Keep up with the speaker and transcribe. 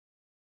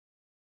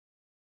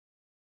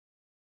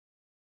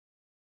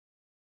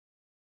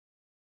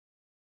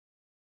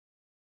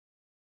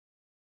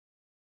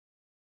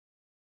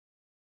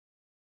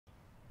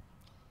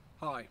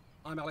Hi,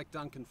 I'm Alec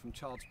Duncan from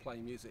Child's Play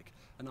Music,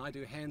 and I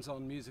do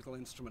hands-on musical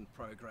instrument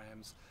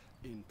programs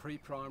in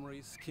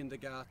pre-primaries,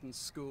 kindergartens,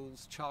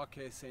 schools,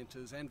 childcare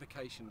centres and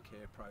vacation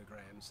care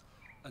programs,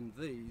 and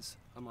these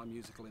are my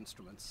musical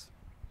instruments.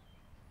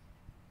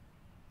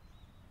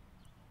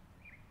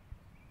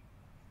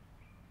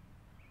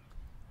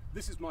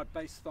 This is my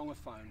bass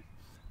thongophone.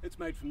 It's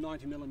made from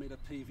 90mm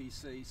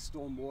PVC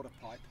stormwater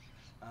pipe,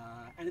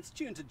 and it's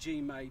tuned to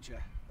G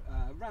major,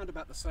 round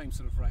about the same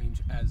sort of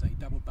range as a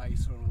double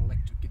bass or an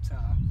electric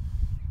guitar,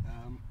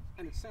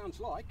 and it sounds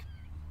like.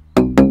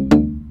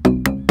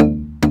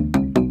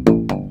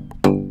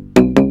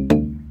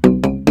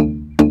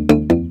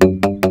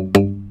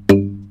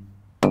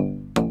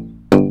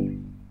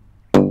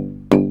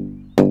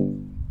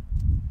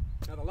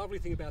 Now the lovely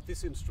thing about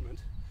this instrument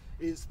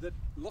is that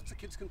lots of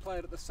kids can play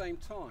it at the same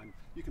time.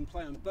 You can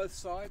play on both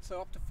sides,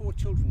 so up to 4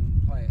 children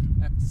can play it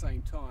at the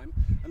same time,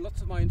 and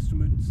lots of my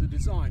instruments are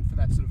designed for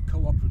that sort of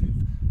cooperative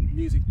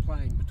music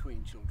playing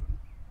between children.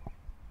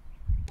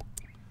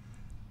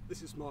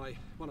 This is one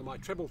of my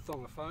treble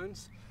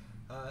thongophones.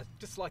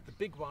 Just like the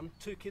big one,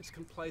 2 kids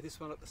can play this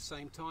one at the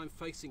same time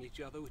facing each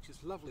other, which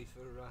is lovely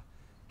for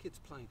kids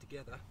playing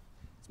together.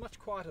 It's much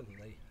quieter than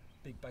the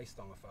big bass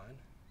thongophone.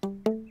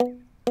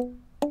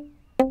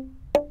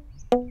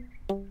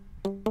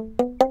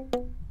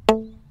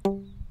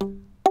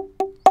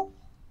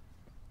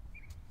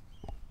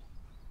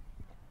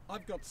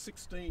 I've got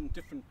 16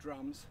 different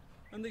drums,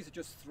 and these are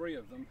just 3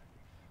 of them.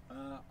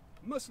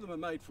 Most of them are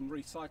made from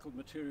recycled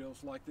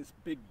materials like this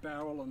big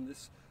barrel and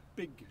this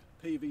big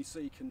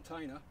PVC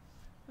container,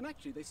 and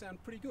actually they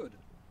sound pretty good.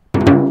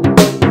 And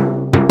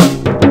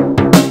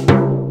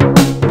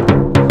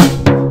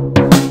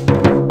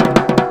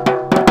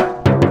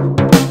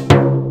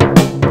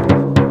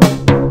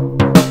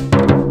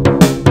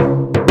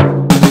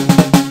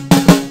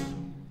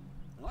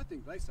I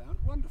think they sound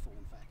wonderful,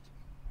 in fact.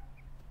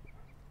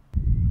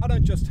 I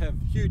don't just have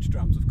huge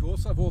drums, of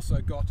course. I've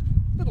also got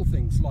little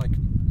things like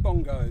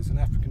bongos and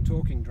African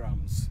talking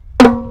drums.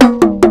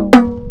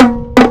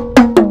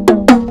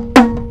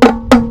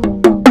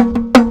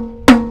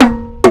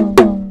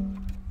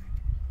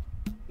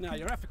 Now,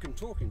 your African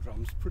talking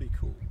drum's pretty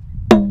cool.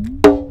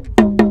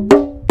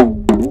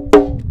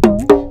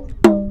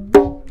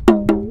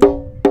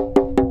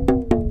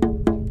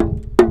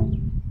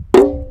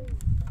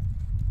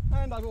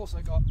 And I've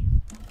also got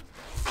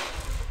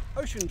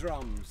ocean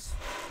drums.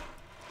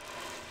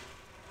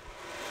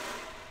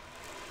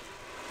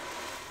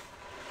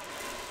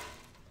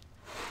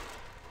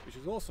 Which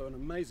is also an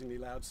amazingly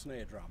loud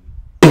snare drum.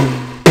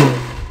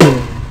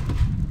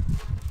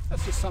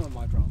 That's just some of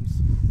my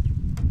drums.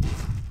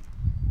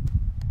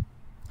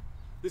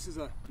 This is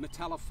a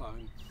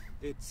metallophone.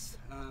 It's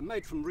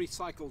made from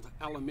recycled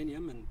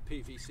aluminium and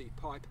PVC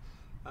pipe,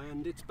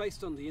 and it's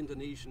based on the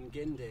Indonesian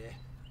gendare.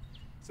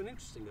 It's an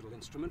interesting little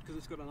instrument because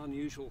it's got an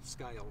unusual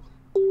scale.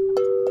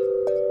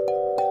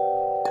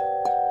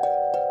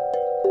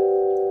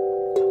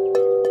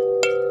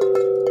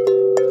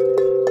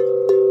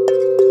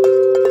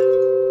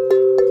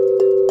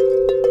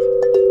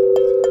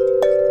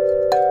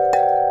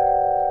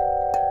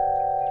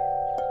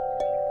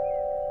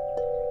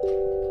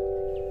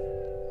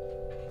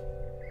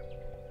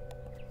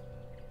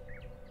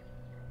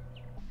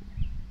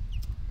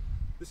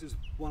 This is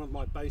one of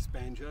my bass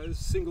banjos,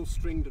 single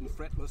stringed and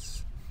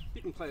fretless.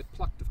 You can play it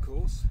plucked, of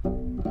course.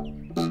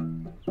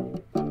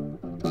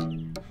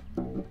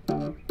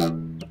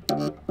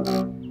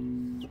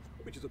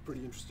 Which is a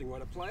pretty interesting way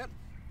to play it.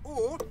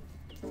 Or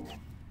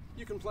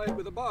you can play it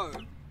with a bow.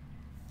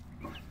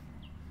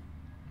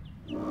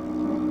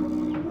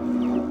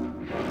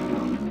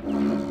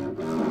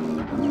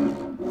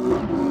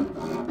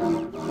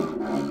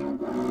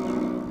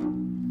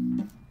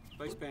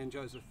 Bass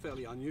banjos are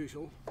fairly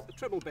unusual. The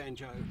treble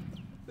banjo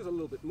is a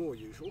little bit more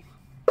usual.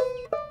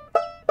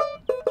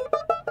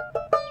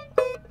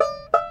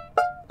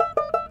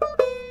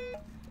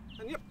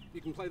 And yep,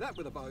 you can play that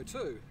with a bow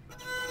too.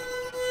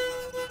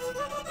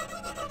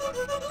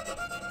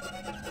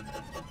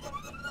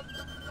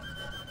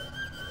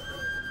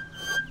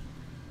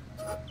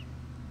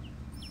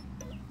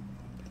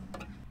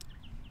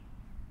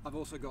 I've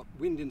also got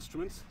wind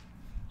instruments.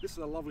 This is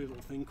a lovely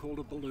little thing called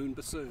a balloon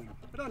bassoon.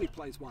 It only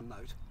plays one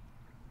note.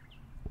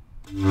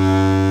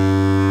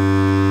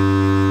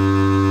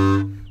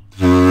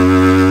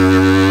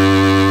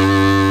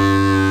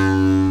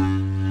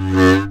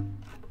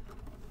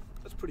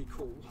 That's pretty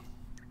cool.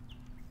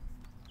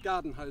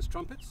 Garden hose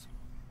trumpets.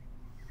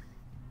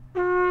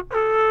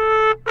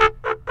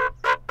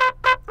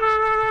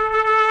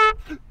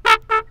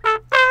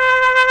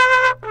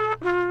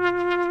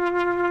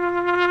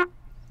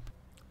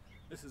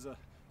 This is a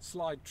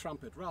slide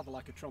trumpet, rather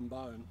like a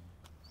trombone.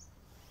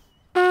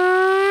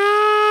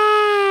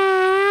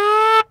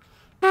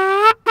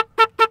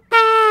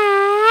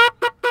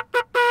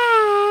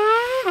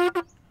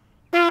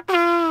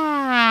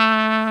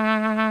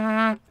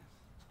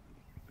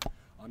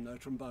 I'm no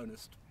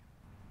trombonist.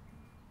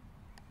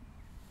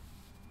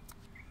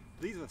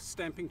 These are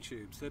stamping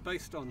tubes. They're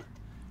based on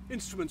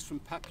instruments from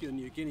Papua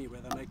New Guinea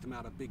where they make them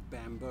out of big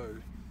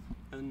bamboo.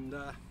 And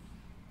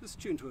this is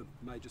tuned to a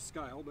major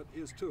scale, but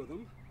here's two of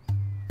them.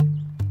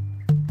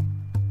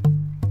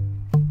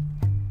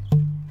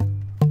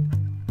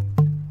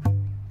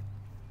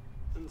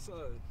 And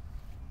so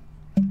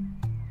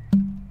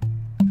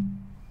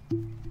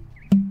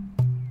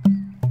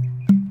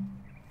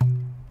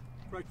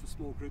great for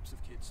small groups of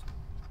kids.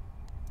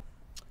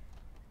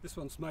 This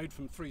one's made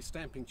from 3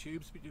 stamping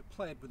tubes, but you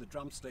play it with a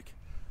drumstick.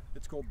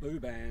 It's called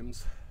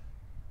boobams.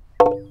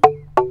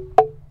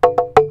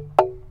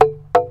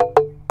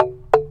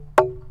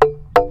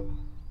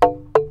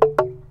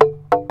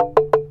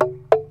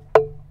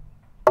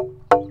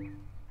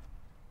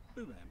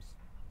 Boobams.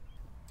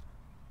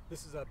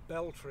 This is a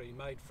bell tree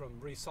made from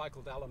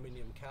recycled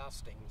aluminium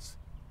castings.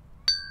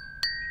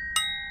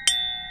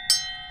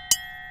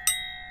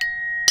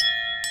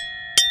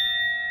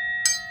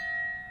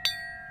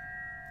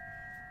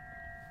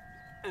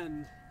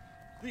 And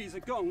these are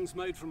gongs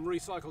made from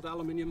recycled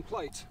aluminium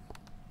plate.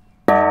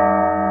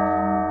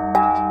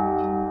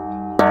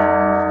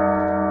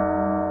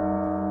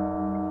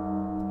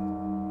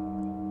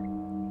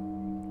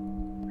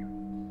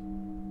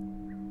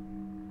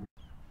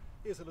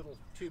 Here's a little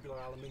tubular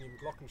aluminium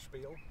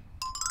glockenspiel.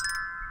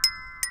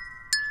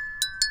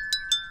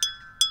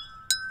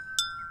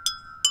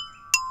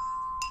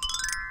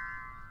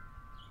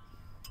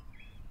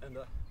 And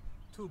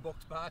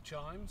toolbox bar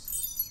chimes.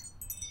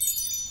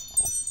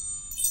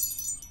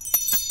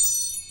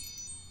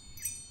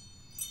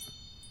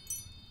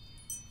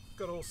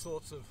 Got all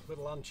sorts of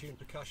little untuned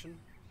percussion,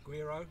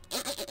 guiro.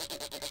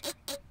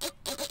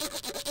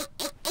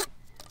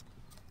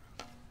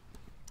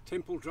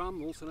 Temple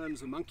drum, also known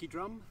as a monkey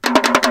drum.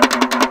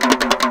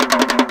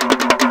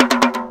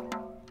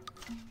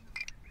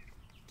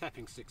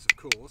 Tapping sticks, of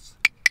course.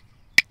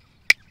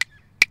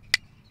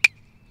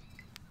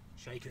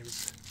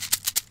 Shakers.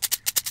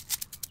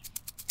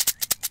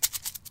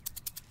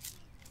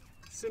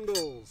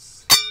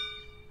 Cymbals.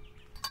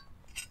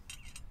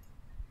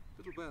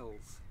 Little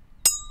bells.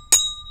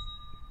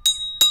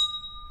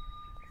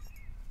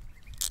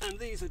 And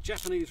these are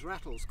Japanese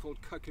rattles called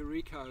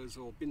kokorikos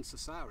or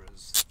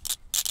binsasaras.